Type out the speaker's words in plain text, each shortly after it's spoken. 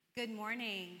Good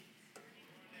morning.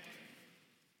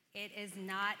 It is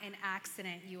not an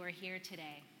accident you are here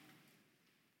today.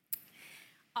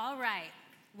 All right.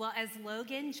 Well, as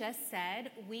Logan just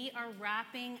said, we are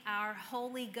wrapping our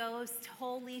Holy Ghost,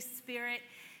 Holy Spirit,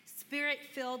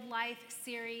 Spirit-filled life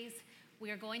series.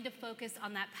 We are going to focus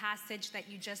on that passage that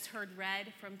you just heard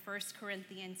read from 1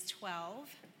 Corinthians 12.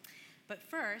 But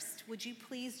first, would you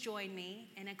please join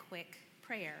me in a quick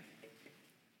prayer?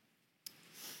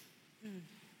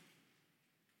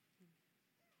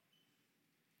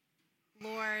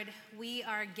 Lord, we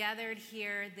are gathered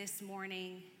here this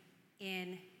morning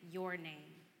in your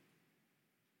name.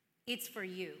 It's for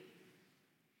you.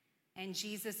 And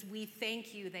Jesus, we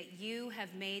thank you that you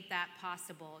have made that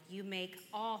possible. You make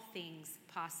all things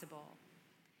possible.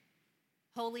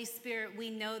 Holy Spirit,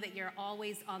 we know that you're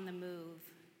always on the move.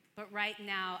 But right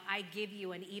now, I give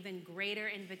you an even greater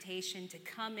invitation to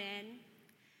come in,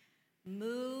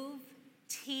 move,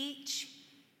 teach,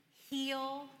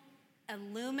 heal,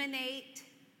 illuminate,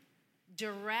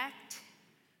 direct,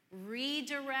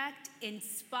 redirect,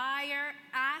 inspire,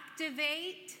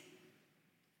 activate.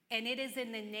 And it is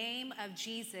in the name of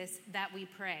Jesus that we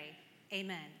pray.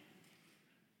 Amen.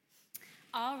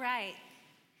 All right.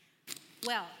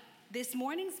 Well, this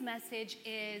morning's message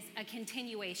is a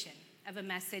continuation of a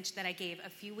message that I gave a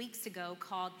few weeks ago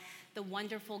called The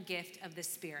Wonderful Gift of the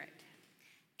Spirit.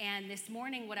 And this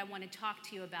morning, what I want to talk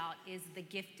to you about is the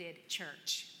gifted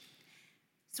church.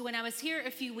 So when I was here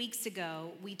a few weeks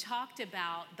ago, we talked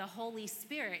about the Holy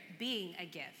Spirit being a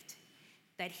gift,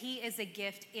 that he is a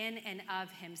gift in and of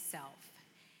himself.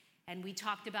 And we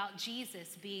talked about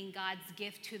Jesus being God's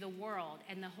gift to the world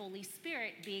and the Holy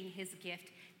Spirit being his gift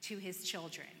to his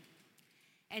children.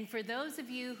 And for those of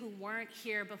you who weren't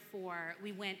here before,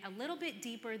 we went a little bit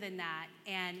deeper than that.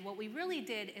 And what we really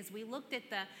did is we looked at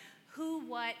the who,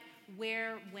 what,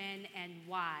 where, when, and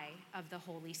why of the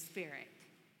Holy Spirit.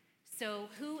 So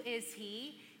who is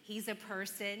he? He's a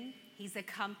person, he's a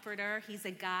comforter, he's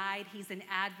a guide, he's an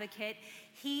advocate.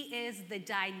 He is the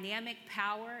dynamic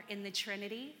power in the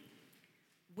Trinity.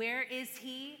 Where is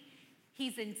he?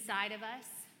 He's inside of us.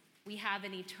 We have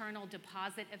an eternal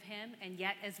deposit of him, and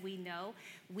yet, as we know,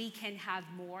 we can have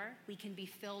more. We can be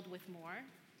filled with more.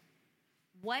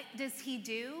 What does he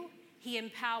do? He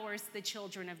empowers the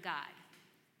children of God.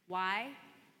 Why?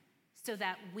 So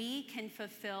that we can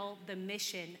fulfill the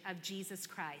mission of Jesus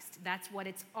Christ. That's what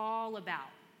it's all about.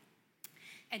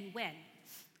 And when?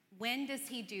 When does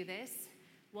he do this?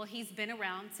 Well, he's been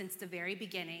around since the very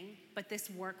beginning, but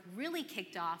this work really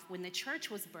kicked off when the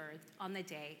church was birthed on the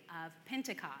day of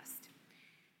Pentecost.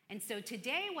 And so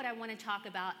today what I want to talk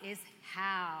about is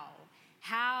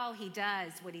how he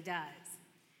does what he does.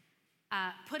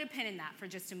 Put a pin in that for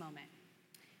just a moment.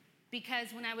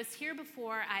 Because when I was here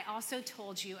before, I also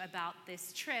told you about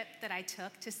this trip that I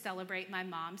took to celebrate my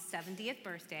mom's 70th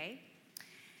birthday.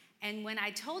 And when I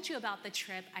told you about the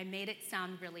trip, I made it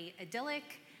sound really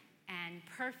idyllic and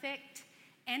perfect.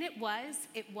 And it was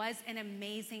an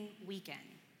amazing weekend.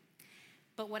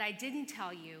 But what I didn't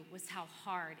tell you was how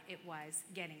hard it was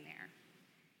getting there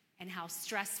and how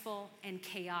stressful and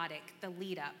chaotic the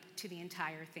lead up to the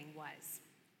entire thing was.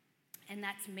 And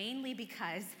that's mainly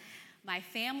because my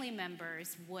family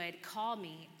members would call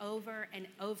me over and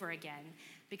over again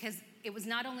because it was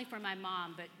not only for my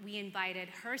mom, but we invited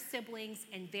her siblings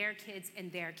and their kids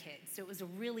and their kids. So it was a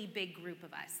really big group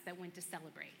of us that went to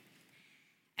celebrate.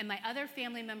 And my other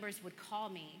family members would call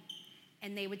me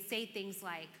and they would say things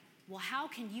like, well, how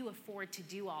can you afford to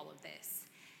do all of this?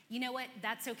 You know what?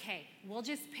 That's okay. We'll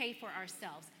just pay for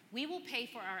ourselves. We will pay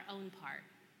for our own part.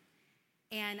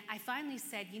 And I finally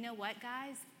said, you know what,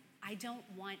 guys? I don't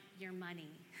want your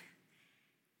money.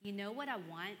 You know what I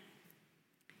want?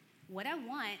 What I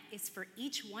want is for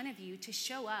each one of you to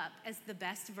show up as the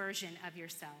best version of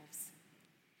yourselves.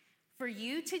 For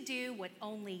you to do what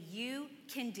only you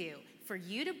can do. For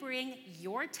you to bring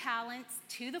your talents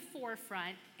to the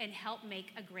forefront and help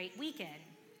make a great weekend.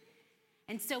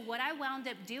 And so what I wound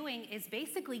up doing is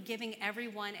basically giving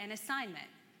everyone an assignment.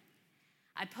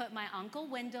 I put my Uncle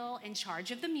Wendell in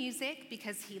charge of the music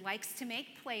because he likes to make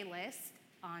playlists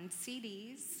on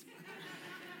CDs.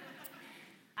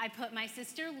 I put my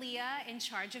sister Leah in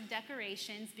charge of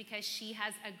decorations because she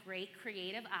has a great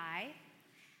creative eye.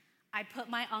 I put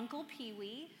my Uncle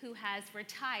Pee-wee, who has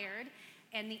retired,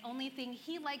 and the only thing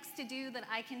he likes to do that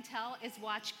I can tell is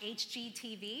watch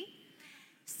HGTV.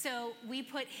 So we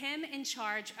put him in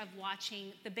charge of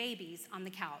watching the babies on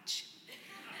the couch.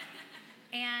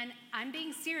 And I'm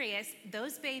being serious,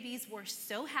 those babies were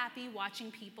so happy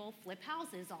watching people flip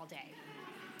houses all day.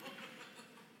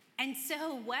 And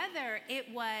so whether it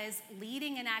was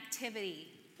leading an activity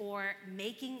or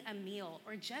making a meal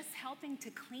or just helping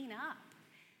to clean up.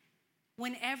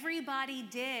 When everybody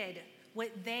did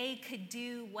what they could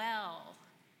do well,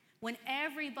 when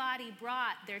everybody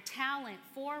brought their talent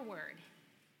forward,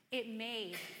 it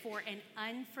made for an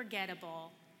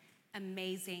unforgettable,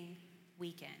 amazing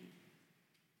weekend.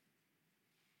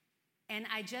 And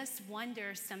I just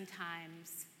wonder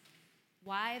sometimes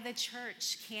why the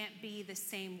church can't be the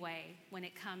same way when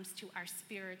it comes to our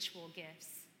spiritual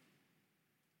gifts.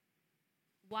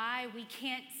 Why we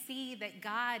can't see that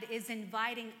God is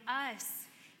inviting us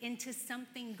into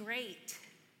something great.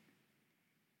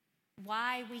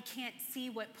 Why we can't see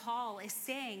what Paul is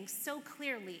saying so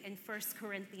clearly in 1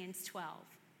 Corinthians 12,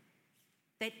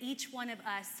 that each one of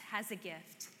us has a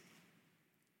gift,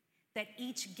 that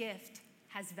each gift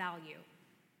has value,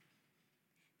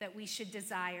 that we should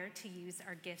desire to use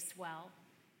our gifts well,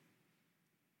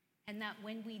 and that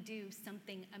when we do,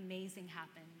 something amazing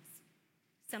happens,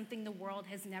 something the world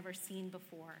has never seen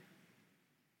before.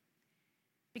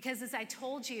 Because as I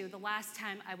told you the last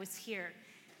time I was here,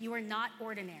 you are not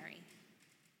ordinary.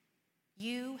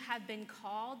 You have been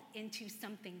called into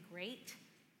something great,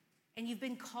 and you've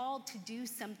been called to do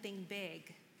something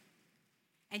big,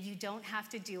 and you don't have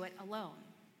to do it alone.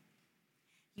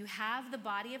 You have the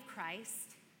body of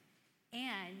Christ,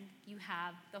 and you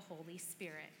have the Holy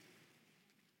Spirit.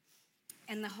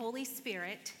 And the Holy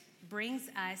Spirit brings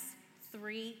us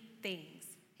three things.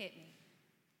 Hit me.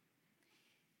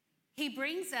 He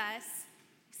brings us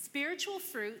spiritual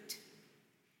fruit,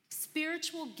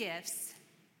 spiritual gifts,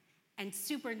 and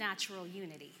supernatural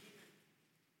unity.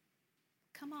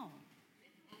 Come on.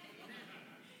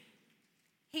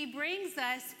 He brings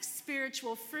us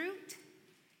spiritual fruit,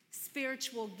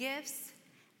 spiritual gifts,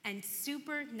 and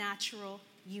supernatural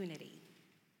unity.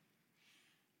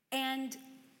 And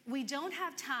we don't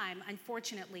have time,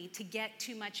 unfortunately, to get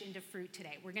too much into fruit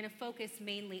today. We're going to focus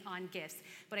mainly on gifts,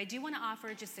 but I do want to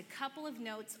offer just a couple of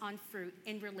notes on fruit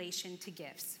in relation to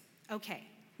gifts. Okay,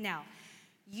 now,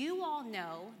 you all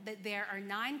know that there are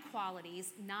 9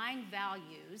 qualities, 9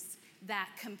 values that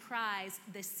comprise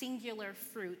the singular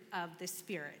fruit of the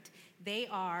Spirit. They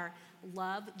are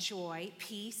love, joy,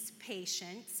 peace,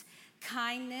 patience,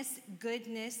 kindness,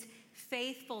 goodness,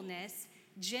 faithfulness,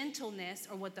 gentleness,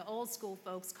 or what the old school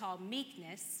folks call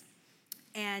meekness,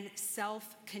 and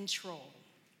self-control.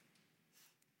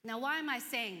 Now, why am I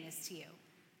saying this to you?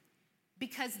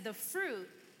 Because the fruit,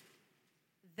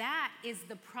 that is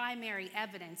the primary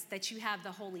evidence that you have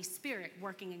the Holy Spirit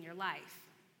working in your life.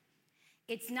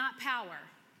 It's not power.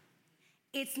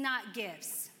 It's not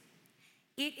gifts.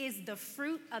 It is the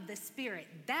fruit of the Spirit.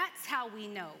 That's how we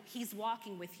know He's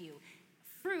walking with you.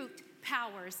 Fruit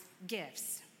powers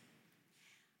gifts.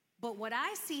 But what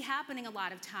I see happening a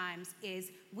lot of times is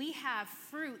we have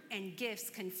fruit and gifts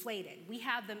conflated. We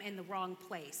have them in the wrong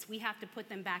place. We have to put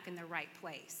them back in the right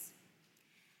place.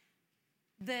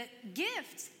 The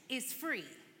gift is free.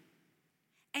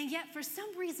 And yet for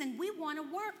some reason we want to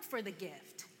work for the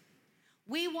gift.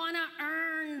 We want to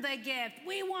earn the gift.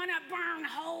 We want to burn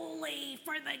holy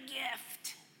for the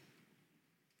gift.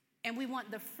 And we want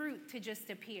the fruit to just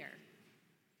appear.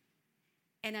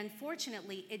 And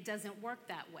unfortunately, it doesn't work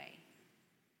that way.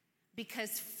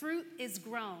 Because fruit is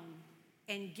grown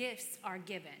and gifts are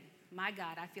given. My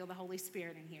God, I feel the Holy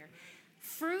Spirit in here.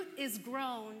 Fruit is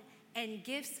grown and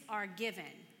gifts are given.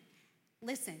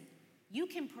 Listen, you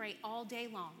can pray all day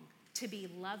long to be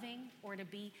loving or to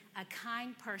be a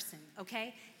kind person,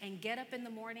 okay? And get up in the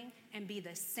morning and be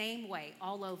the same way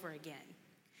all over again.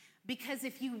 Because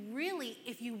if you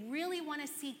really want to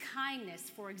see kindness,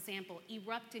 for example,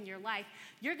 erupt in your life,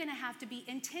 you're going to have to be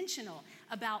intentional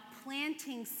about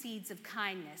planting seeds of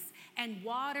kindness and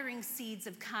watering seeds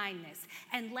of kindness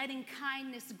and letting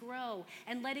kindness grow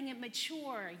and letting it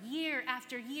mature year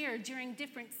after year during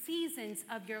different seasons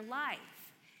of your life.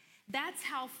 That's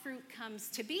how fruit comes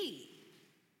to be.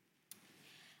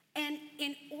 And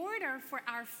in order for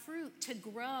our fruit to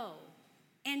grow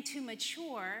and to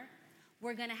mature,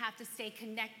 we're going to have to stay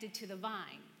connected to the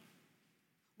vine.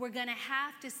 We're going to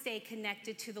have to stay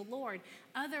connected to the Lord.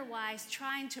 Otherwise,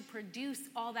 trying to produce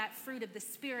all that fruit of the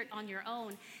Spirit on your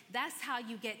own, that's how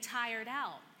you get tired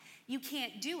out. You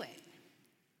can't do it.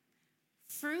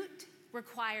 Fruit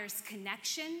requires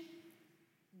connection.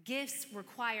 Gifts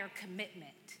require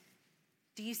commitment.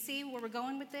 Do you see where we're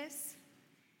going with this?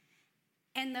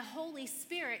 And the Holy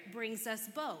Spirit brings us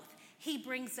both. He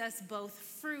brings us both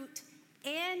fruit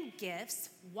and gifts.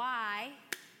 Why?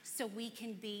 So we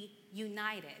can be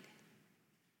united.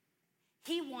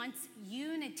 He wants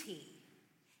unity.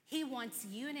 He wants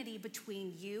unity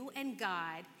between you and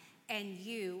God and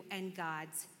you and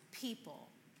God's people.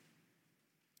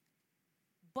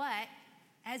 But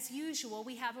as usual,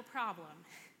 we have a problem.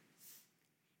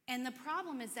 And the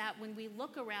problem is that when we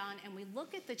look around and we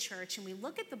look at the church and we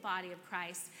look at the body of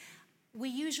Christ, we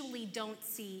usually don't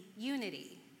see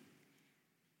unity.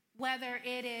 Whether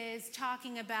it is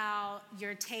talking about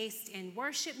your taste in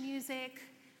worship music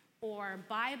or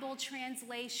Bible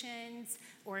translations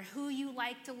or who you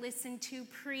like to listen to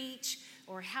preach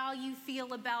or how you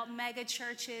feel about mega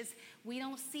churches, we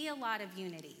don't see a lot of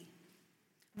unity.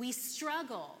 We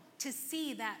struggle to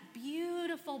see that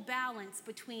beautiful balance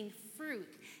between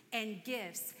fruit and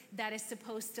gifts that is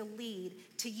supposed to lead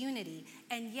to unity.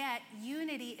 And yet,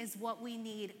 unity is what we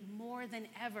need more than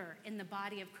ever in the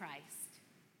body of Christ.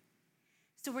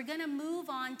 So we're going to move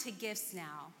on to gifts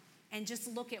now and just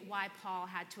look at why Paul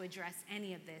had to address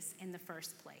any of this in the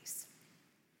first place.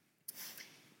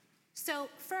 So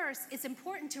first, it's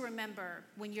important to remember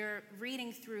when you're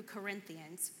reading through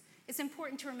Corinthians, it's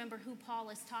important to remember who Paul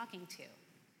is talking to.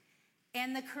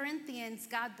 And the Corinthians,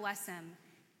 God bless them,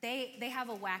 they have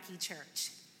a wacky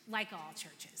church, like all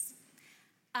churches.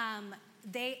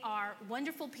 They are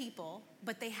wonderful people,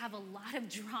 but they have a lot of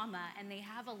drama and they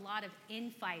have a lot of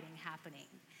infighting happening.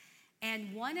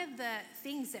 And one of the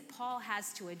things that Paul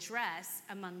has to address,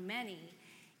 among many,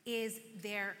 is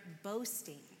their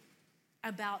boasting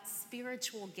about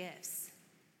spiritual gifts.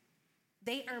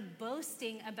 They are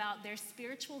boasting about their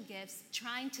spiritual gifts,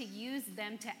 trying to use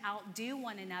them to outdo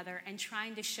one another and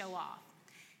trying to show off.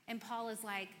 And Paul is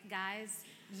like, guys,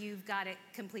 you've got it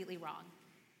completely wrong.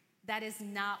 That is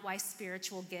not why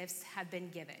spiritual gifts have been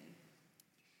given.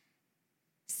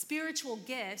 Spiritual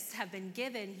gifts have been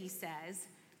given, he says,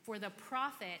 for the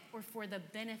profit or for the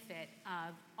benefit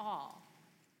of all.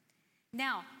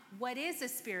 Now, what is a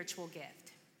spiritual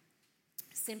gift?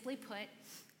 Simply put,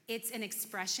 it's an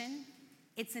expression,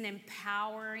 it's an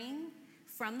empowering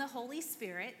from the Holy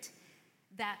Spirit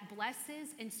that blesses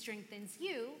and strengthens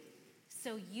you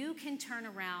so you can turn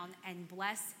around and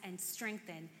bless and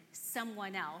strengthen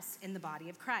someone else in the body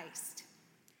of Christ.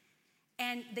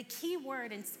 And the key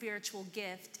word in spiritual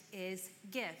gift is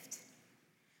gift.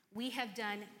 We have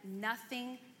done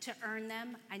nothing to earn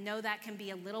them. I know that can be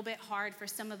a little bit hard for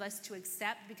some of us to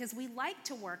accept because we like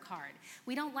to work hard.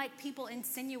 We don't like people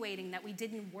insinuating that we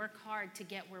didn't work hard to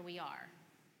get where we are.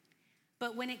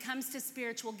 But when it comes to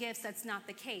spiritual gifts, that's not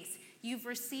the case. You've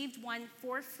received one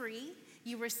for free.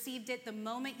 You received it the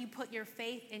moment you put your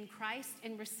faith in Christ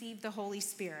and received the Holy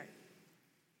Spirit.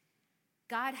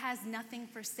 God has nothing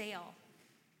for sale.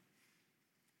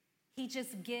 He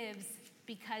just gives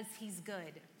because he's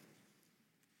good.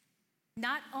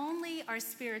 Not only are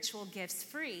spiritual gifts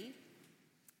free,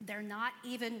 they're not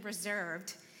even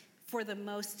reserved for the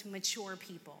most mature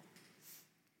people.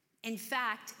 In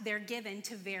fact, they're given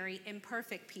to very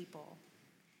imperfect people.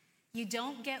 You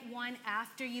don't get one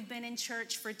after you've been in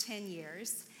church for 10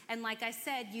 years. And like I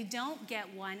said, you don't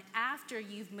get one after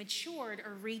you've matured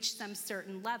or reached some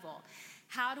certain level.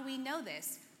 How do we know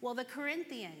this? Well, the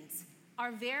Corinthians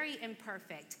are very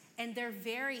imperfect and they're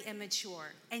very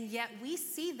immature. And yet we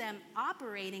see them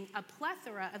operating a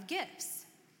plethora of gifts.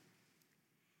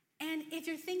 And if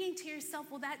you're thinking to yourself,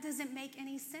 well, that doesn't make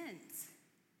any sense.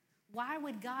 Why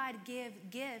would God give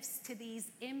gifts to these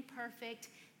imperfect,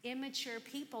 immature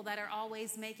people that are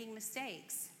always making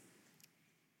mistakes?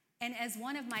 And as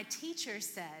one of my teachers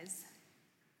says,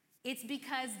 it's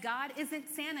because God isn't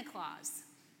Santa Claus.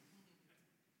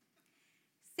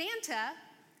 Santa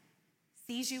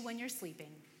sees you when you're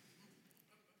sleeping,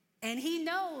 and he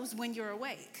knows when you're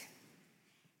awake.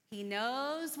 He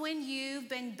knows when you've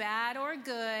been bad or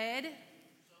good.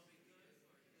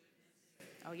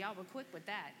 Oh, y'all were quick with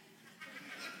that.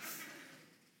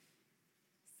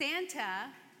 Santa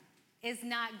is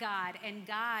not God, and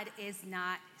God is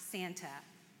not Santa.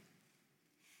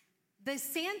 The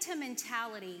Santa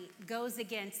mentality goes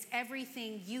against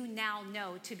everything you now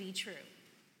know to be true.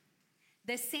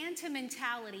 The Santa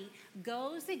mentality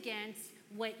goes against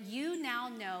what you now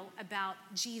know about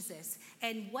Jesus.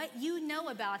 And what you know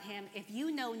about him, if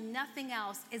you know nothing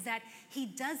else, is that he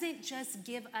doesn't just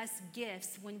give us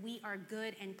gifts when we are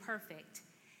good and perfect.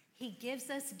 He gives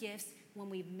us gifts when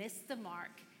we've missed the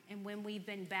mark and when we've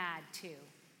been bad too.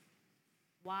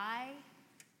 Why?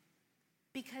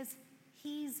 Because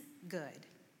he's good.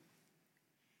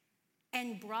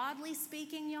 And broadly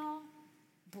speaking, y'all,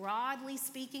 broadly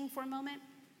speaking for a moment,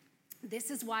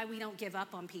 this is why we don't give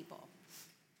up on people.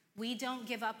 We don't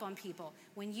give up on people.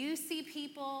 When you see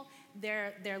people,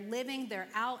 they're living, they're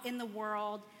out in the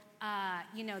world,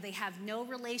 they have no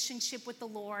relationship with the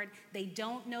Lord, they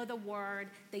don't know the word,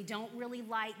 they don't really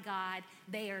like God,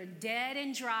 they are dead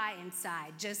and dry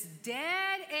inside, just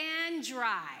dead and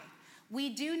dry. We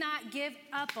do not give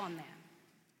up on them.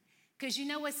 Because you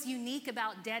know what's unique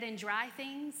about dead and dry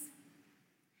things?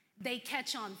 They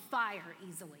catch on fire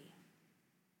easily.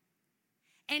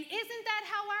 And isn't that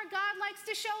how our God likes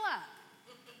to show up?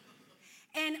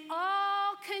 An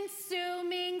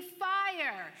all-consuming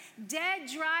fire. Dead,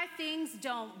 dry things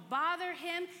don't bother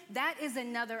him. That is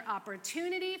another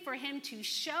opportunity for him to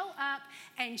show up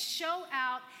and show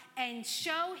out and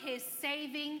show his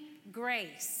saving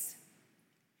grace.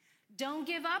 Don't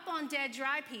give up on dead,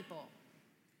 dry people.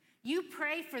 You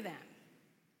pray for them.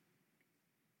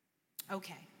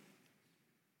 Okay.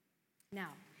 Now,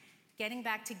 getting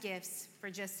back to gifts for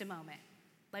just a moment.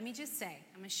 Let me just say,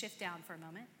 I'm going to shift down for a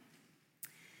moment,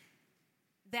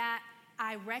 that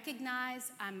I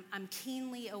recognize, I'm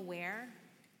keenly aware,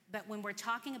 but when we're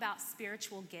talking about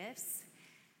spiritual gifts,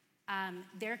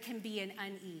 there can be an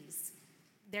unease.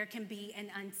 There can be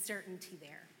an uncertainty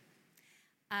there.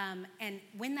 And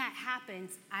when that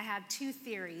happens, I have two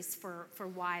theories for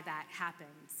why that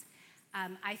happens.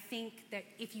 I think that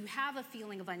if you have a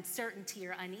feeling of uncertainty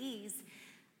or unease,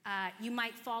 you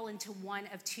might fall into one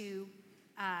of two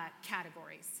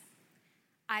categories.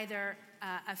 Either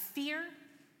a fear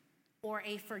or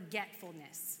a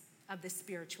forgetfulness of the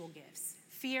spiritual gifts.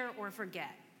 Fear or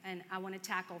forget. And I want to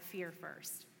tackle fear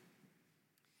first.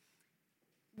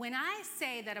 When I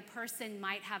say that a person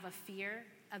might have a fear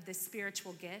of the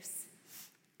spiritual gifts,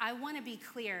 I want to be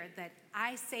clear that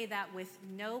I say that with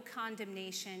no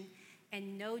condemnation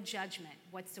and no judgment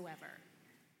whatsoever.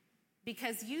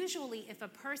 Because usually if a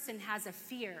person has a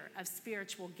fear of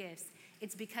spiritual gifts,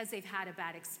 it's because they've had a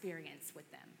bad experience with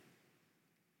them.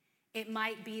 It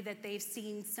might be that they've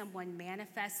seen someone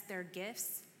manifest their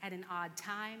gifts at an odd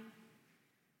time,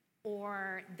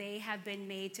 or they have been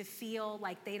made to feel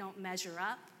like they don't measure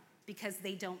up because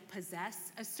they don't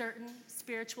possess a certain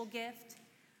spiritual gift.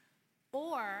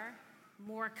 Or,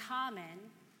 more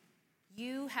common,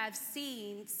 you have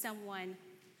seen someone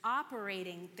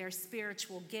operating their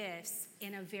spiritual gifts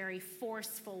in a very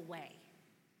forceful way,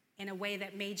 in a way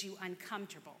that made you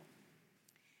uncomfortable.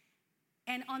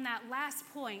 And on that last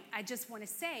point, I just want to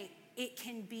say, it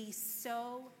can be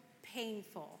so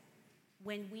painful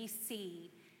when we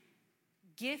see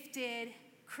gifted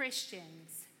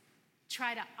Christians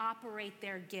try to operate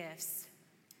their gifts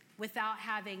without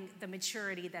having the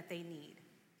maturity that they need,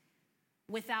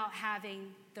 without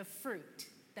having the fruit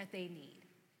that they need.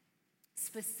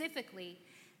 Specifically,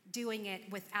 doing it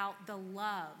without the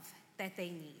love that they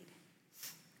need.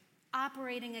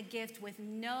 Operating a gift with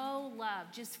no love,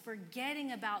 just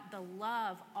forgetting about the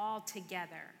love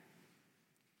altogether.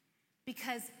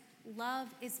 Because love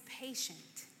is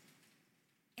patient,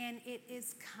 and it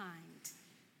is kind,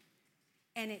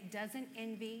 and it doesn't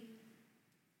envy,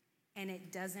 and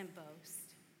it doesn't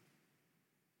boast.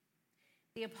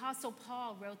 The Apostle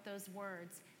Paul wrote those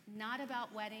words not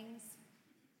about weddings,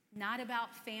 not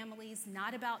about families,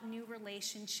 not about new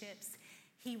relationships.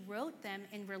 He wrote them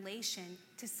in relation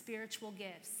to spiritual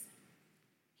gifts.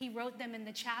 He wrote them in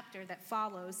the chapter that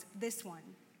follows this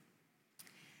one.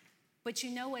 But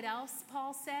you know what else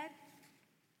Paul said?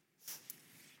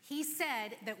 He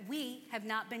said that we have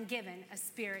not been given a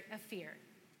spirit of fear.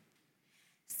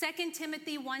 2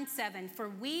 Timothy 1:7, for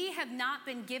we have not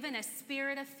been given a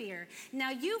spirit of fear.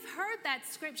 Now, you've heard that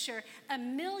scripture a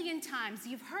million times.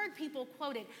 You've heard people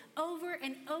quote it over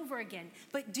and over again.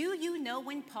 But do you know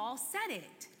when Paul said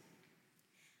it?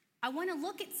 I want to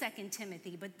look at 2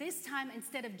 Timothy, but this time,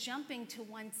 instead of jumping to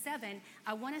 1:7,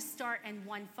 I want to start in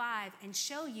 1:5 and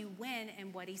show you when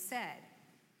and what he said.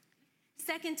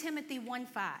 2 Timothy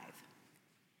 1:5,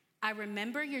 I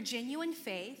remember your genuine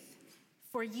faith,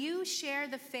 for you share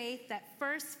the faith that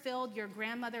first filled your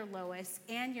grandmother Lois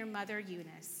and your mother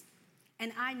Eunice.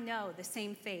 And I know the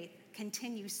same faith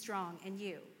continues strong in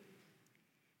you.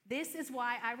 This is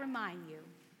why I remind you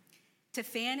to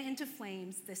fan into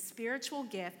flames the spiritual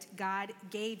gift God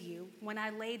gave you when I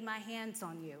laid my hands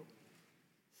on you.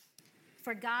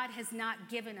 For God has not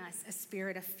given us a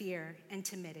spirit of fear and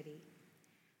timidity,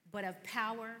 but of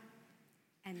power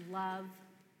and love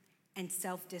and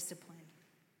self-discipline.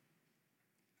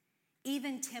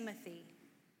 Even Timothy,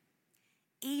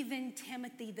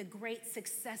 the great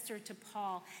successor to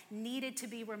Paul, needed to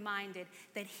be reminded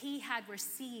that he had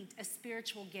received a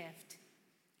spiritual gift,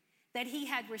 that he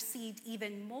had received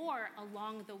even more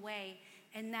along the way,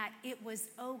 and that it was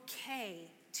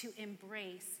okay to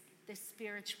embrace the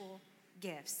spiritual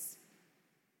gifts.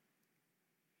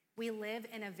 We live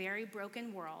in a very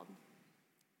broken world,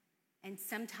 and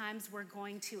sometimes we're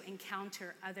going to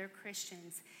encounter other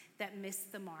Christians that miss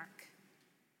the mark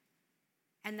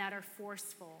and that are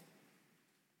forceful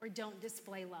or don't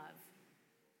display love.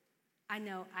 I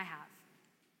know I have.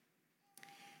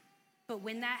 But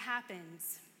when that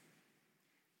happens,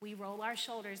 we roll our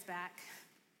shoulders back,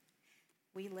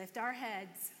 we lift our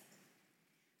heads,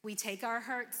 we take our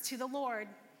hurts to the Lord,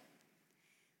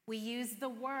 we use the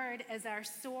word as our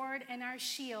sword and our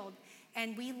shield,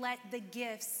 and we let the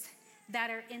gifts that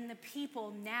are in the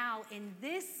people now in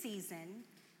this season,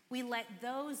 we let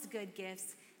those good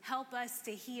gifts help us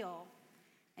to heal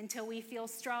until we feel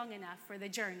strong enough for the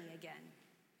journey again.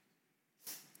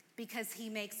 Because he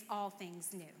makes all things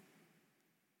new.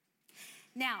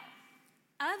 Now,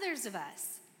 others of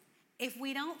us, if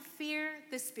we don't fear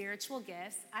the spiritual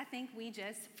gifts, I think we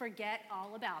just forget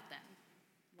all about them.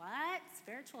 What?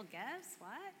 Spiritual gifts?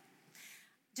 What?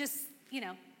 Just,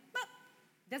 well,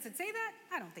 does it say that?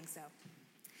 I don't think so.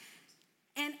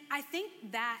 And I think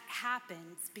that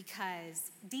happens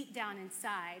because deep down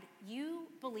inside, you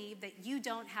believe that you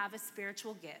don't have a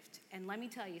spiritual gift. And let me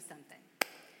tell you something.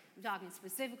 I'm talking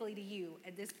specifically to you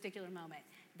at this particular moment.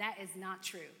 That is not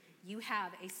true. You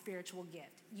have a spiritual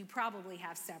gift. You probably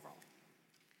have several.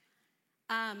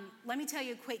 Let me tell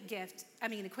you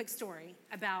a quick story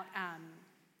about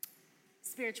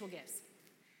spiritual gifts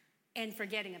and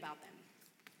forgetting about them.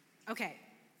 Okay,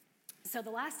 so the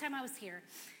last time I was here,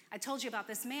 I told you about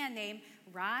this man named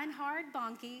Reinhard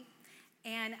Bonnke,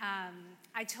 and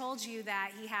I told you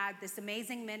that he had this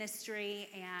amazing ministry,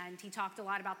 and he talked a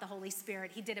lot about the Holy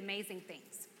Spirit. He did amazing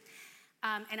things.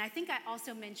 And I think I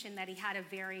also mentioned that he had a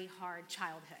very hard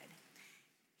childhood.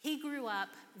 He grew up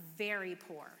very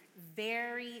poor,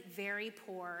 very, very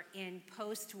poor in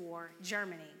post-war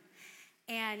Germany.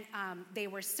 And they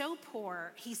were so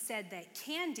poor, he said that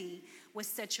candy was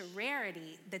such a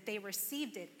rarity that they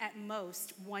received it at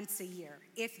most once a year,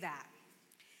 if that.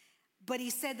 But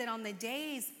he said that on the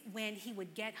days when he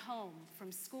would get home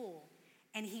from school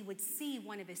and he would see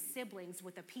one of his siblings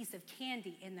with a piece of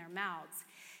candy in their mouths,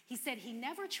 he said he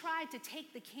never tried to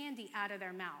take the candy out of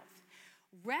their mouth.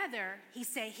 Rather, he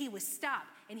said he would stop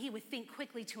and he would think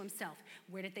quickly to himself,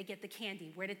 where did they get the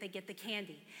candy? Where did they get the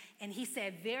candy? And he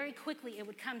said very quickly it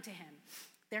would come to him.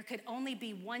 There could only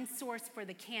be one source for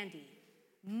the candy,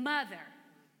 mother.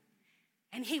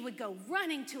 And he would go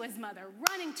running to his mother,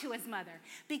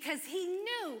 because he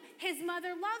knew his mother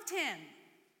loved him.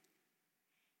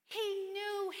 He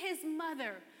knew his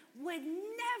mother would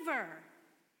never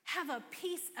have a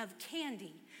piece of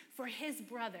candy for his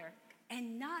brother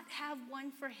and not have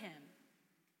one for him.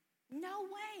 No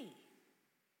way.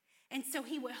 And so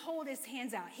he would hold his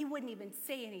hands out. He wouldn't even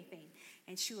say anything.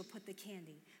 And she would put the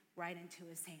candy right into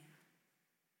his hand.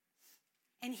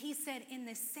 And he said, in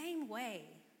the same way,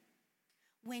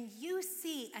 when you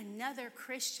see another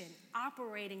Christian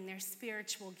operating their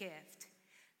spiritual gift,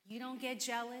 you don't get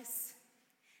jealous.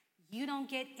 You don't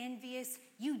get envious.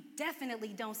 You definitely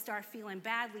don't start feeling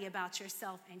badly about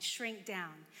yourself and shrink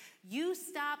down. You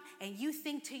stop and you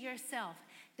think to yourself,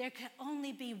 there can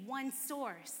only be one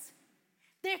source.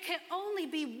 There can only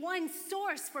be one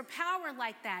source for power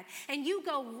like that. And you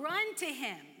go run to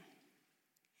him.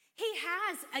 He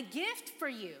has a gift for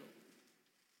you.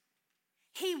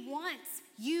 He wants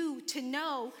you to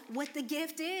know what the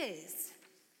gift is.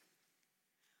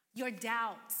 Your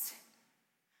doubts,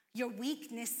 your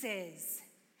weaknesses,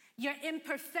 your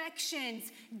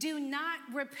imperfections do not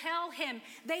repel him.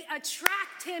 They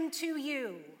attract him to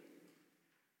you.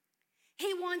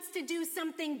 He wants to do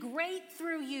something great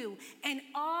through you, and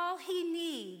all he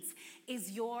needs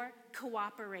is your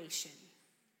cooperation.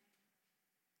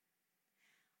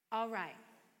 All right.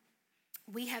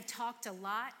 We have talked a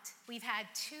lot. We've had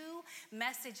 2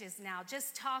 messages now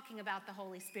just talking about the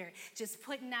Holy Spirit, just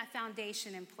putting that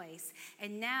foundation in place.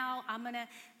 And now I'm going to,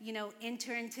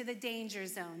 enter into the danger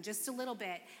zone just a little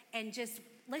bit and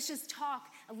let's just talk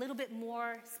a little bit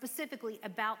more specifically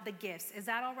about the gifts. Is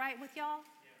that all right with y'all?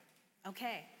 Yeah.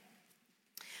 Okay.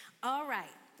 All right.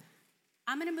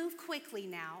 I'm going to move quickly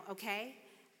now, okay?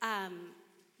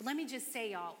 Let me just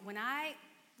say, y'all, when I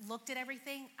looked at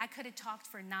everything, I could have talked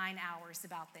for 9 hours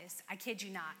about this. I kid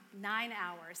you not, 9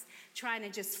 hours trying to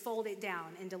just fold it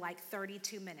down into like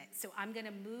 32 minutes. So I'm going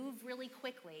to move really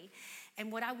quickly.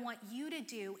 And what I want you to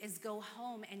do is go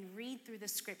home and read through the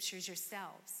scriptures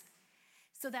yourselves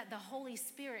so that the Holy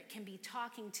Spirit can be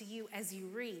talking to you as you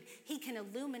read. He can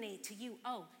illuminate to you,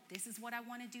 oh, this is what I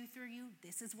want to do through you.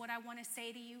 This is what I want to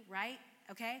say to you, right?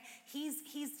 Okay?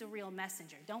 He's the real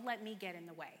messenger. Don't let me get in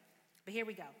the way. But here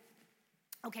we go.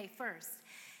 Okay, first,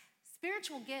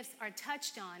 spiritual gifts are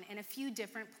touched on in a few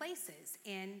different places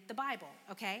in the Bible,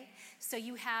 okay? So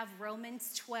you have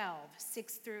Romans 12,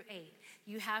 6 through 8.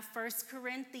 You have 1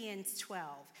 Corinthians 12,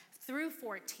 through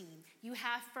 14. You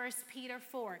have 1 Peter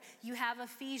 4. You have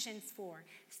Ephesians 4.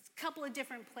 A couple of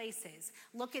different places.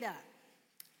 Look it up.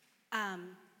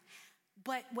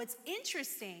 But what's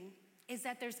interesting is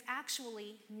that there's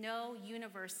actually no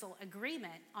universal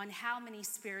agreement on how many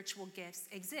spiritual gifts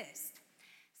exist.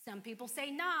 Some people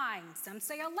say 9, some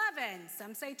say 11,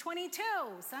 some say 22,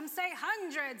 some say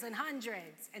hundreds and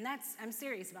hundreds. And I'm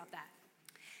serious about that.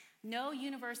 No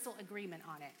universal agreement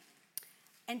on it.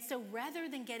 And so rather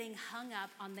than getting hung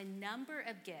up on the number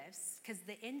of gifts, because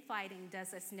the infighting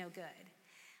does us no good,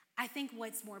 I think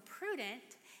what's more prudent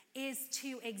is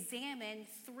to examine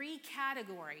 3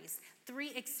 categories,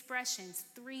 3 expressions,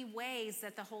 3 ways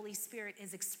that the Holy Spirit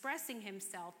is expressing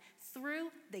himself through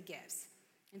the gifts.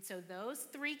 And so those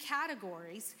 3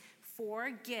 categories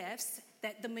for gifts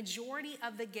that the majority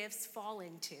of the gifts fall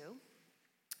into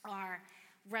are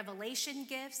revelation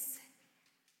gifts,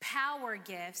 power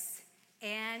gifts,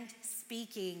 and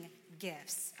speaking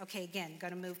gifts. Okay, again,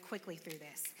 going to move quickly through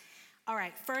this. All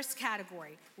right, first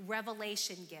category,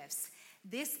 revelation gifts.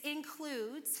 This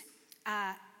includes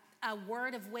a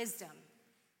word of wisdom,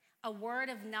 a word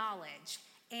of knowledge,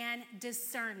 and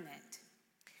discernment.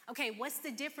 Okay, what's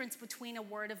the difference between a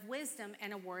word of wisdom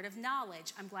and a word of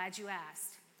knowledge? I'm glad you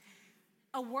asked.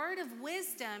 A word of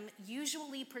wisdom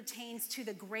usually pertains to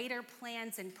the greater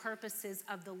plans and purposes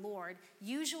of the Lord,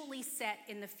 usually set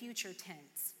in the future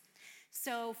tense.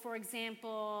 So, for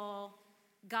example,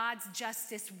 God's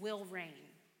justice will reign.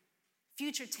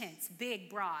 Future tense, big,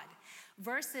 broad.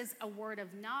 Versus a word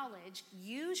of knowledge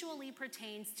usually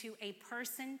pertains to a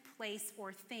person, place,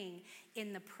 or thing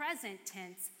in the present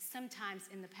tense, sometimes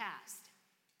in the past.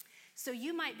 So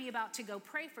you might be about to go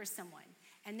pray for someone,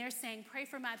 and they're saying, pray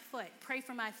for my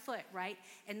foot, right?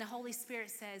 And the Holy Spirit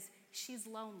says, she's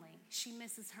lonely. She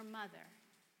misses her mother.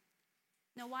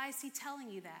 Now, why is he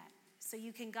telling you that? So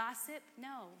you can gossip?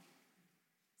 No.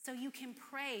 So you can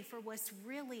pray for what's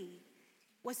really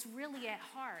at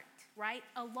heart, right?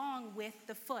 Along with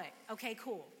the foot. Okay,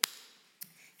 cool.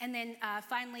 And then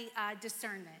finally,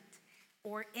 discernment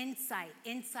or insight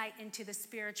into the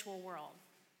spiritual world.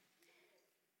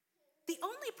 The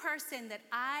only person that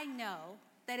I know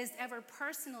that has ever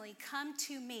personally come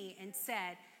to me and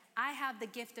said, I have the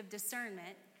gift of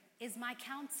discernment, is my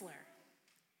counselor.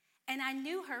 And I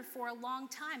knew her for a long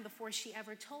time before she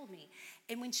ever told me.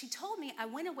 And when she told me, I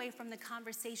went away from the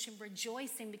conversation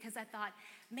rejoicing because I thought,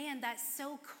 man, that's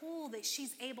so cool that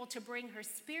she's able to bring her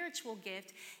spiritual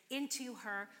gift into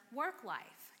her work life.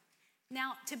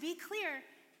 Now, to be clear,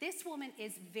 this woman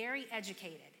is very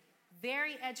educated,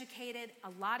 a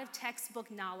lot of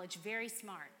textbook knowledge, very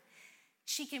smart.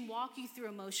 She can walk you through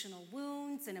emotional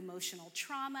wounds and emotional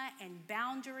trauma and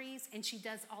boundaries, and she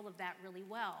does all of that really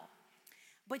well.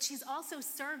 But she's also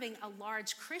serving a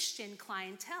large Christian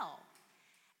clientele.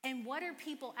 And what are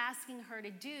people asking her to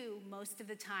do most of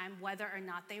the time, whether or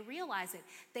not they realize it?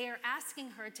 They are asking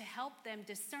her to help them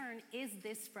discern, is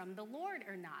this from the Lord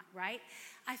or not, right?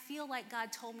 I feel like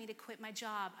God told me to quit my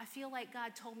job. I feel like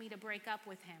God told me to break up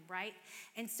with him, right?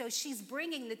 And so she's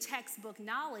bringing the textbook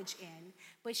knowledge in,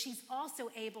 but she's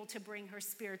also able to bring her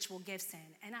spiritual gifts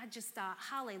in. And I just thought,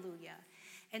 hallelujah.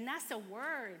 And that's a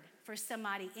word for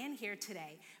somebody in here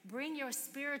today. Bring your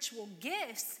spiritual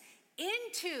gifts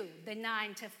into the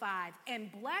 9 to 5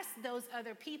 and bless those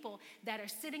other people that are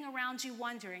sitting around you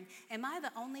wondering, am I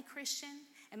the only Christian?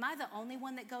 Am I the only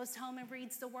one that goes home and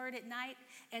reads the word at night?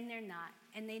 And they're not,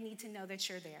 and they need to know that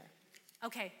you're there.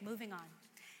 Okay, moving on.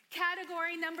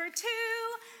 Category number 2,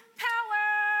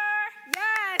 power.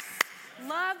 Yes,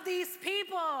 love these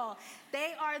people.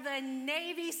 They are the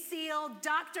Navy SEAL,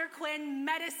 Dr. Quinn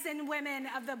medicine women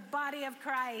of the body of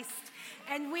Christ,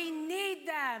 and we need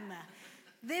them.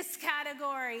 This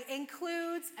category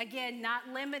includes, again, not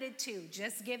limited to,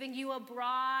 just giving you a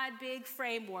broad, big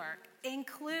framework,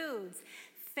 includes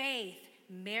faith,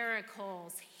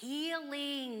 miracles,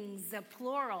 healings,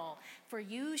 plural, for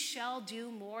you shall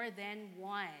do more than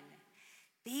one.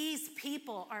 These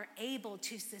people are able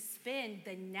to suspend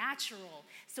the natural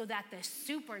so that the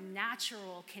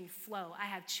supernatural can flow. I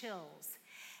have chills.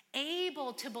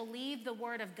 Able to believe the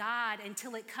word of God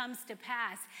until it comes to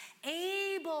pass.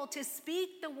 Able to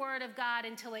speak the word of God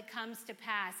until it comes to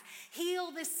pass.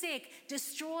 Heal the sick.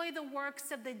 Destroy the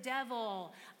works of the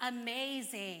devil.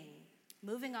 Amazing.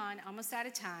 Moving on, almost out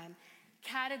of time.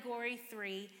 Category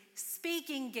 3,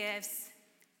 speaking gifts.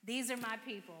 These are my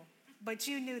people, but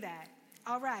you knew that.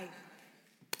 All right.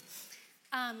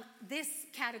 This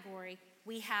category,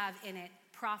 we have in it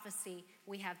prophecy,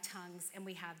 we have tongues, and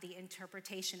we have the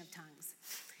interpretation of tongues.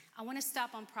 I want to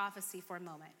stop on prophecy for a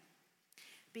moment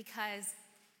because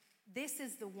this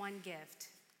is the one gift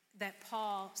that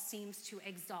Paul seems to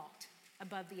exalt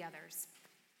above the others.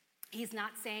 He's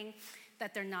not saying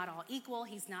that they're not all equal.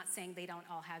 He's not saying they don't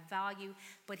all have value,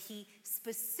 but he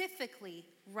specifically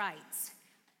writes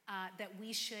that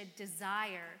we should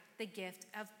desire the gift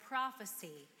of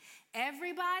prophecy.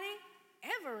 Everybody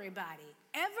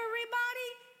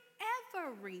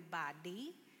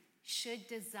should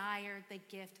desire the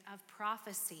gift of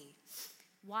prophecy.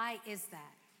 Why is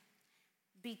that?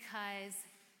 Because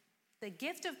the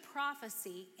gift of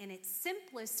prophecy in its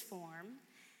simplest form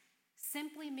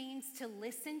simply means to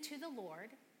listen to the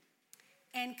Lord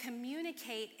and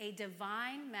communicate a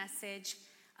divine message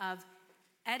of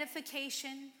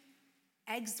edification,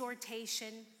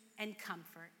 exhortation, and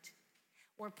comfort.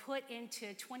 Or put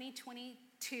into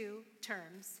 2022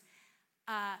 terms,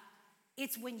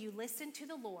 it's when you listen to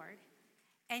the Lord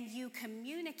and you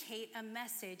communicate a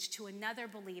message to another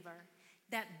believer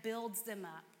that builds them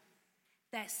up,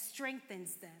 that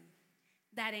strengthens them,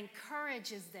 that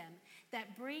encourages them,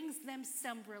 that brings them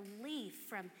some relief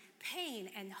from pain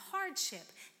and hardship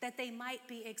that they might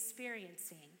be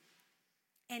experiencing.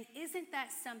 And isn't that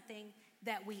something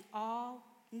that we all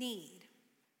need?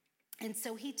 And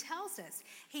so he tells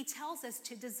us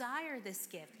to desire this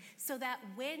gift so that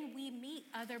when we meet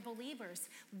other believers,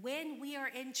 when we are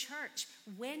in church,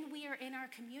 when we are in our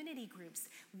community groups,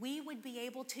 we would be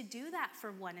able to do that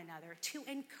for one another, to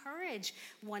encourage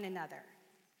one another.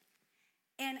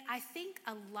 And I think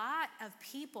a lot of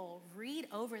people read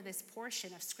over this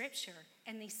portion of scripture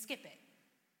and they skip it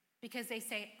because they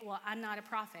say, well, I'm not a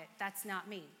prophet. That's not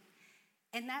me.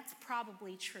 And that's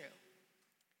probably true.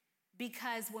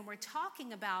 Because when we're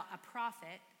talking about a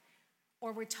prophet,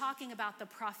 or we're talking about the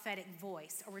prophetic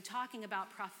voice, or we're talking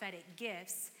about prophetic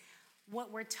gifts,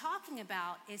 what we're talking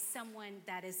about is someone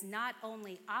that is not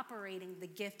only operating the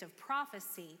gift of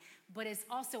prophecy, but is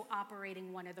also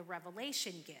operating one of the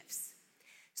revelation gifts.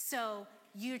 So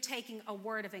you're taking a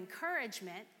word of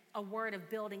encouragement, a word of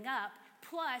building up,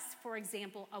 plus, for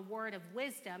example, a word of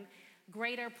wisdom,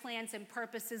 greater plans and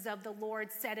purposes of the Lord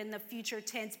said in the future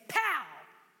tense, pow!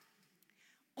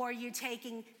 Or you're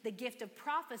taking the gift of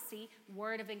prophecy,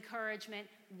 word of encouragement,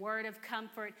 word of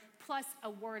comfort, plus a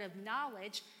word of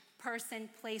knowledge, person,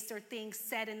 place, or thing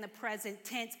said in the present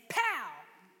tense, pow!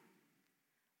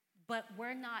 But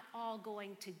we're not all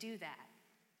going to do that.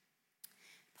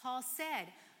 Paul said,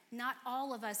 not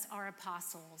all of us are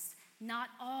apostles. Not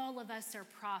all of us are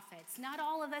prophets. Not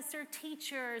all of us are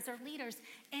teachers or leaders.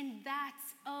 And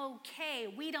that's okay.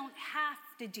 We don't have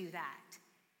to do that.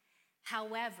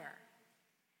 However,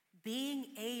 being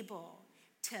able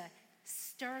to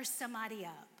stir somebody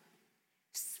up,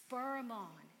 spur them on,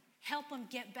 help them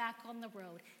get back on the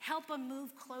road, help them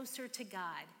move closer to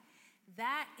God,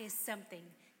 that is something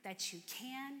that you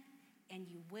can and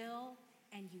you will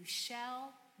and you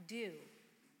shall do.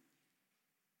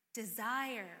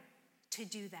 Desire to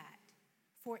do that,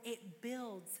 for it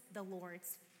builds the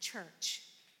Lord's church.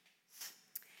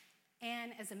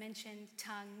 And as I mentioned,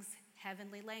 tongues,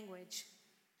 heavenly language,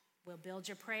 will build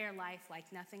your prayer life like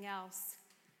nothing else.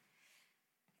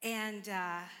 And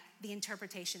the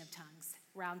interpretation of tongues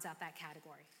rounds out that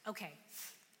category. Okay,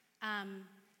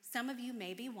 some of you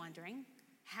may be wondering,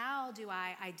 how do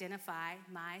I identify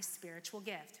my spiritual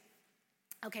gift?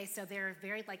 Okay, so there are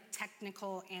very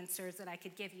technical answers that I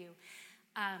could give you.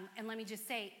 And let me just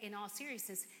say, in all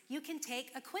seriousness, you can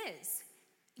take a quiz.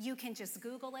 You can just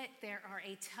Google it. There are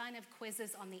a ton of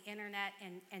quizzes on the internet,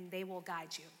 and they will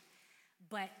guide you.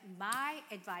 But my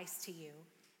advice to you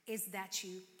is that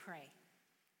you pray.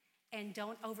 And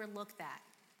don't overlook that.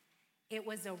 It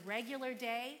was a regular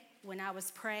day when I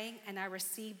was praying, and I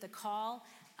received the call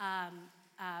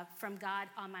from God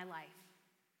on my life.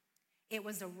 It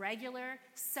was a regular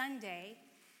Sunday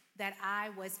that I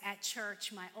was at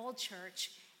church, my old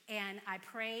church, and I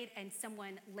prayed and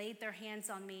someone laid their hands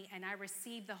on me and I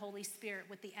received the Holy Spirit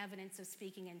with the evidence of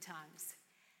speaking in tongues.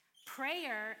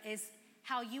 Prayer is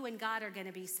how you and God are going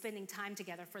to be spending time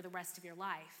together for the rest of your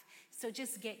life. So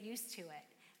just get used to it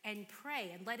and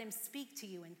pray and let him speak to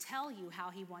you and tell you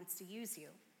how he wants to use you.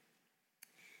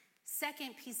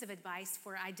 Second piece of advice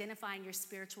for identifying your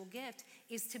spiritual gift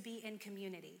is to be in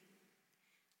community.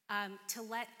 To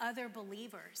let other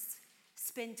believers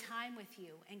spend time with you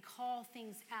and call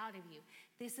things out of you.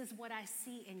 This is what I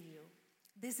see in you.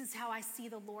 This is how I see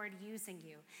the Lord using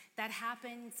you. That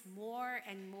happens more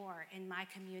and more in my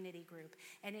community group.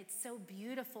 And it's so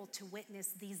beautiful to witness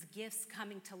these gifts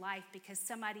coming to life because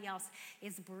somebody else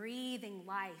is breathing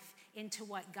life into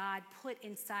what God put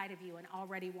inside of you and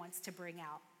already wants to bring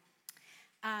out.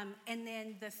 And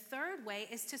then the third way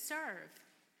is to serve.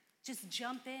 Just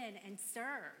jump in and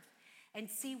serve. and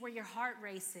see where your heart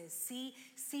races,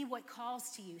 see what calls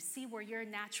to you, see where you're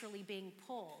naturally being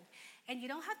pulled. And you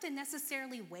don't have to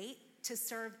necessarily wait to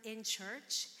serve in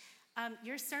church.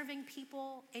 You're serving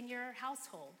people in your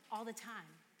household all the time.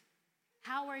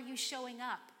 How are you showing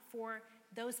up for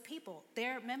those people?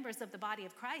 They're members of the body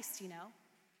of Christ, you know.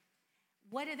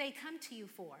 What do they come to you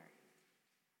for?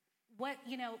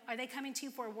 Are they coming to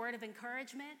you for a word of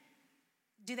encouragement?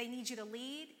 Do they need you to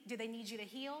lead? Do they need you to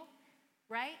heal?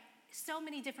 Right? So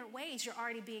many different ways you're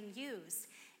already being used.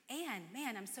 And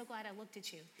man, I'm so glad I looked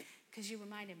at you because you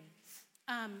reminded me.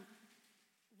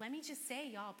 Let me just say,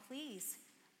 y'all, please,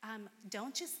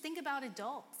 don't just think about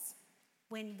adults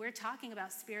when we're talking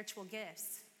about spiritual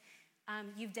gifts.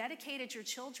 You've dedicated your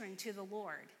children to the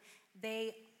Lord.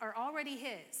 They are already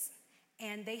His,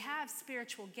 and they have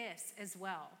spiritual gifts as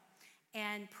well.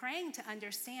 And praying to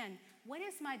understand, what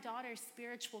is my daughter's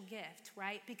spiritual gift,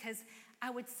 right? Because I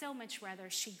would so much rather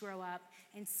she grow up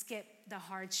and skip the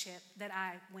hardship that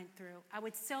I went through. I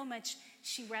would so much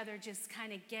she rather just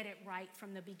kind of get it right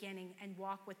from the beginning and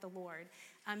walk with the Lord.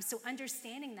 So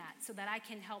understanding that so that I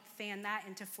can help fan that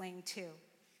into flame too.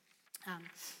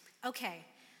 Okay,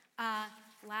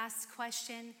 last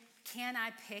question. Can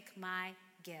I pick my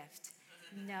gift?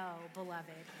 No,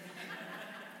 beloved.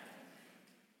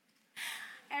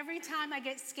 Every time I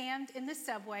get scammed in the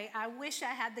subway, I wish I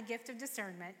had the gift of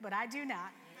discernment, but I do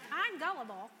not. I'm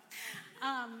gullible.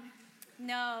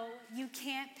 No, you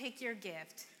can't pick your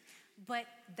gift, but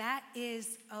that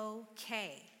is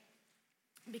okay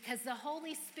because the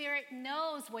Holy Spirit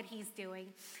knows what He's doing,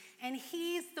 and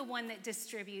He's the one that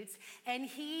distributes, and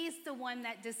He's the one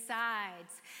that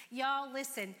decides. Y'all,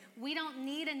 listen, we don't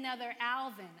need another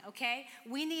Alvin, okay?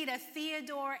 We need a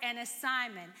Theodore and a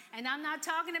Simon. And I'm not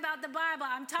talking about the Bible.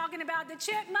 I'm talking about the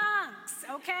chipmunks,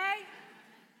 okay?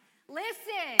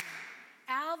 Listen,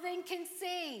 Alvin can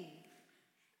sing.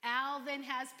 Alvin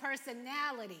has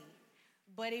personality,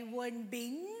 but he wouldn't be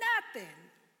nothing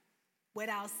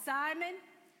without Simon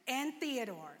and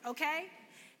Theodore, okay?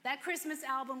 That Christmas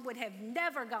album would have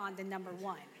never gone to number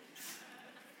one.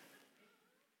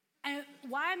 And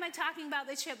why am I talking about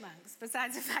the chipmunks,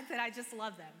 besides the fact that I just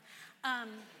love them?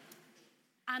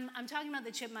 I'm talking about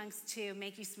the chipmunks to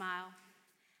make you smile,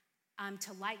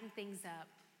 to lighten things up,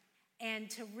 and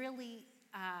to really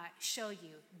show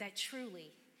you that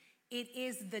truly it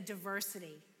is the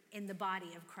diversity in the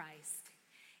body of Christ.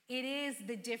 It is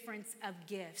the difference of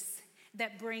gifts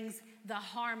that brings the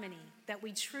harmony that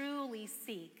we truly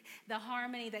seek, the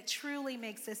harmony that truly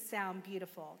makes us sound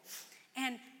beautiful.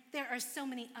 And there are so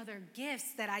many other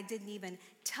gifts that I didn't even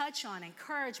touch on: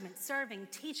 encouragement, serving,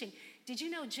 teaching. Did you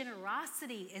know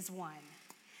generosity is one?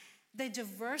 The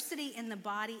diversity in the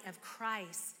body of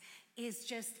Christ is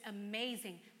just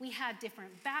amazing. We have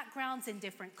different backgrounds and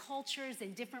different cultures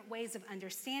and different ways of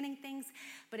understanding things,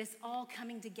 but it's all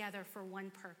coming together for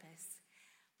one purpose,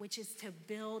 which is to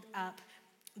build up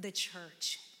the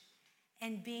church.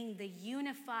 And being the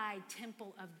unified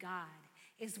temple of God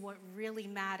is what really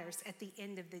matters at the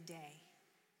end of the day.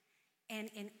 And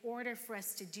in order for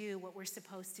us to do what we're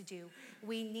supposed to do,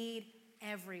 we need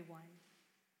everyone.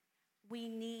 We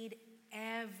need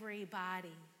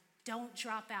everybody. Don't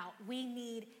drop out. We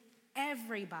need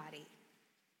everybody.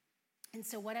 And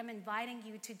so what I'm inviting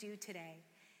you to do today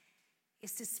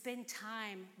is to spend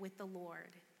time with the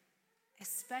Lord,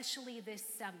 especially this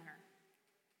summer,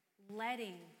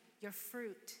 letting your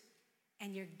fruit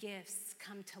and your gifts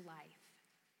come to life.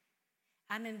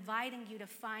 I'm inviting you to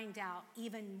find out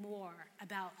even more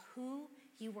about who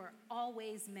you were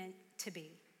always meant to be.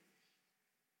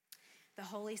 The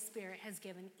Holy Spirit has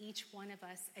given each one of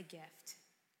us a gift.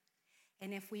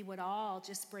 And if we would all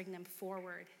just bring them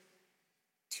forward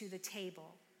to the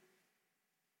table,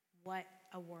 what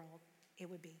a world it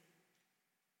would be.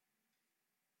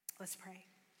 Let's pray.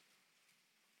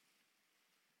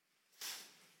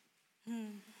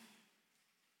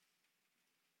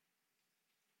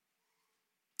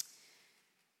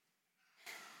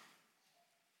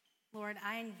 Lord,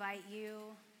 I invite you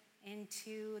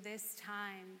into this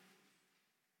time.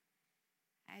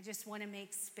 I just want to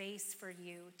make space for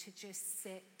you to just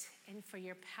sit and for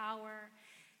your power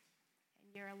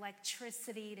and your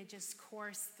electricity to just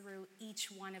course through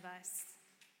each one of us.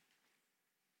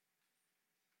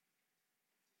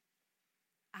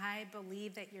 I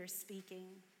believe that you're speaking.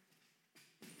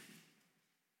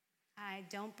 I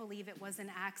don't believe it was an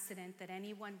accident that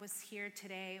anyone was here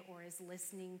today or is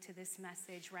listening to this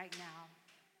message right now.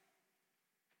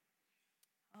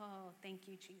 Oh, thank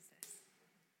you, Jesus.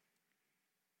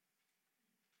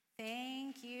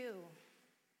 Thank you.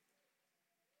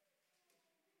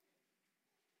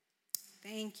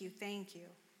 Thank you, thank you.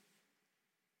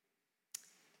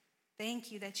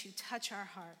 Thank you that you touch our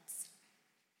hearts.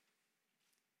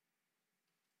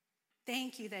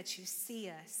 Thank you that you see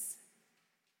us.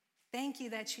 Thank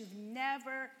you that you've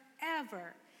never,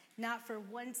 ever, not for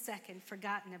 1 second,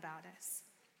 forgotten about us.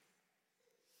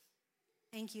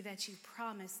 Thank you that you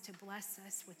promise to bless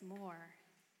us with more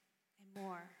and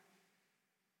more.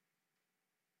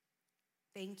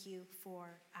 Thank you for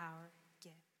our